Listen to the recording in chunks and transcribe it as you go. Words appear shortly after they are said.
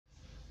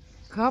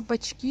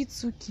Кабачки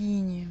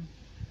цукини,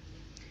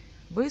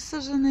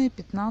 высаженные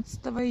 15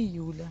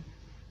 июля.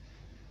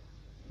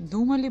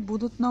 Думали,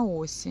 будут на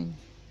осень.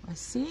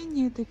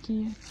 Осенние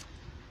такие.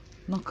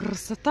 Но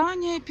красота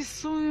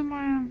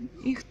неописуемая.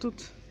 Их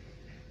тут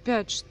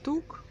 5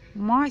 штук.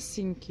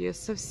 Масенькие,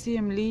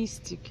 совсем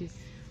листики.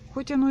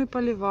 Хоть оно и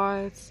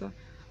поливается.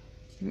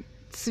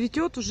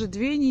 Цветет уже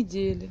 2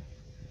 недели.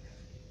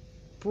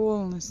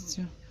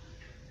 Полностью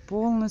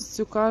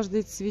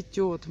каждый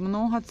цветет.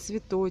 Много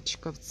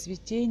цветочков.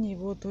 Цветений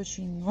вот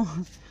очень много.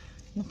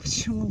 Но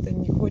почему-то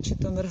не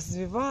хочет он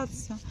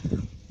развиваться.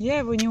 Я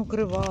его не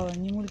укрывала,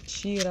 не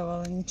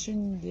мульчировала, ничего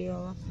не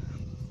делала.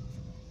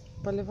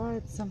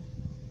 Поливается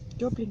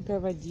тепленькой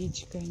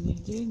водичкой.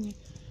 Нигде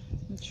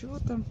ничего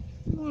там.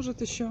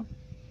 Может еще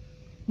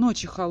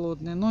ночи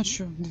холодные.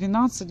 Ночью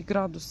 12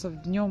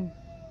 градусов, днем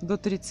до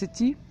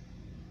 30.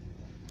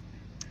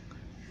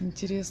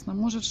 Интересно,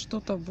 может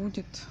что-то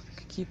будет,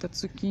 какие-то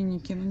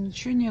цукиники, но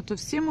ничего нету.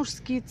 Все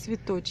мужские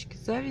цветочки,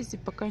 завязи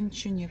пока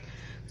ничего нет.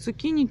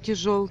 Цукиники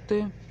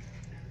желтые,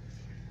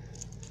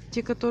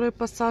 те, которые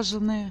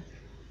посажены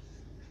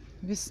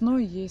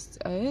весной, есть.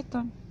 А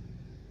это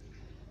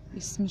и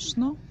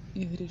смешно,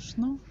 и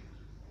грешно.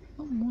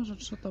 Ну,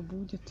 может что-то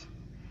будет.